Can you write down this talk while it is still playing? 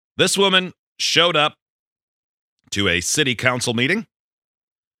This woman showed up to a city council meeting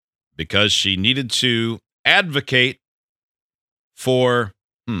because she needed to advocate for,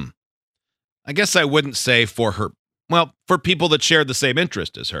 I guess I wouldn't say for her, for people that shared the same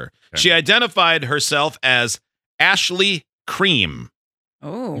interest as her. Okay. She identified herself as Ashley Cream.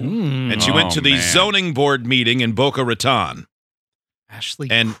 Oh. And she went to the zoning board meeting in Boca Raton. Ashley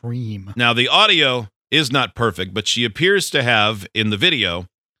Cream. Now, the audio is not perfect, but she appears to have, in the video,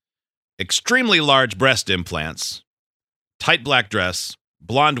 extremely large breast implants, tight black dress,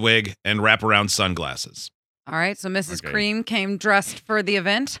 blonde wig, and wraparound sunglasses. All right, so Mrs. Cream came dressed for the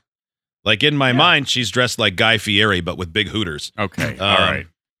event? Like, in my mind, she's dressed like Guy Fieri, but with big hooters. Okay, all right.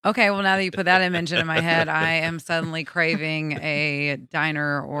 Okay, well, now that you put that image in my head, I am suddenly craving a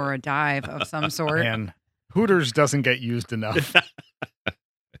diner or a dive of some sort. And Hooters doesn't get used enough.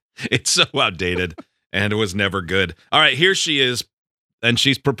 It's so outdated, and it was never good. All right, here she is, and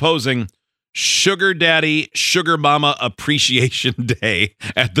she's proposing Sugar Daddy, Sugar Mama Appreciation Day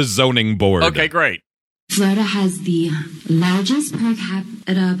at the zoning board. Okay, great. Florida has the largest per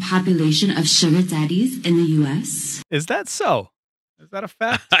capita population of sugar daddies in the U.S. Is that so? Is that a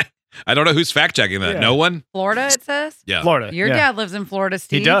fact? I don't know who's fact-checking that. Yeah. No one? Florida, it says? Yeah. Florida. Your dad lives in Florida,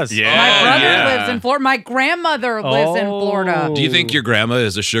 Steve. He does. Yeah. My brother lives in Florida. My grandmother lives in Florida. Do you think your grandma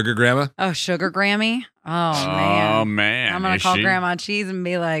is a sugar grandma? Oh, sugar Grammy? Oh, man. Oh, man. I'm going to call Grandma Cheese and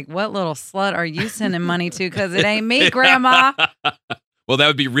be like, what little slut are you sending money to? Because it ain't me, Grandma. Well, that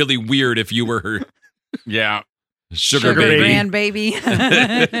would be really weird if you were her sugar baby. grandbaby.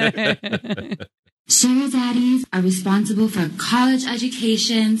 Sugar daddies are responsible for college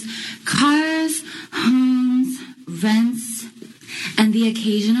educations, cars, homes, rents, and the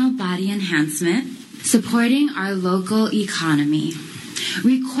occasional body enhancement, supporting our local economy.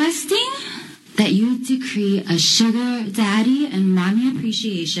 Requesting that you decree a Sugar Daddy and Mommy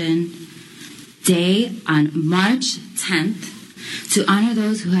Appreciation Day on March 10th to honor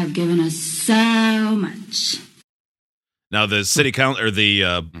those who have given us so much. Now, the city council, or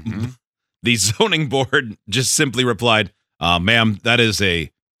the zoning board just simply replied, ma'am, that is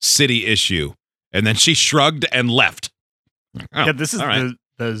a city issue. And then she shrugged and left. Oh, yeah, this is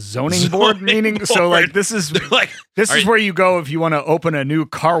the zoning board meeting. Board. So, like, this is where you go if you want to open a new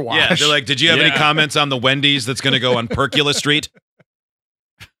car wash. Yeah, they're like, did you have any comments on the Wendy's that's going to go on Percula Street?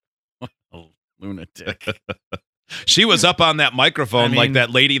 Lunatic. She was up on that microphone like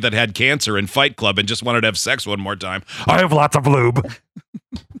that lady that had cancer in Fight Club and just wanted to have sex one more time. I have lots of lube.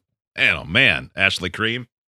 Oh, man, Ashley Cream.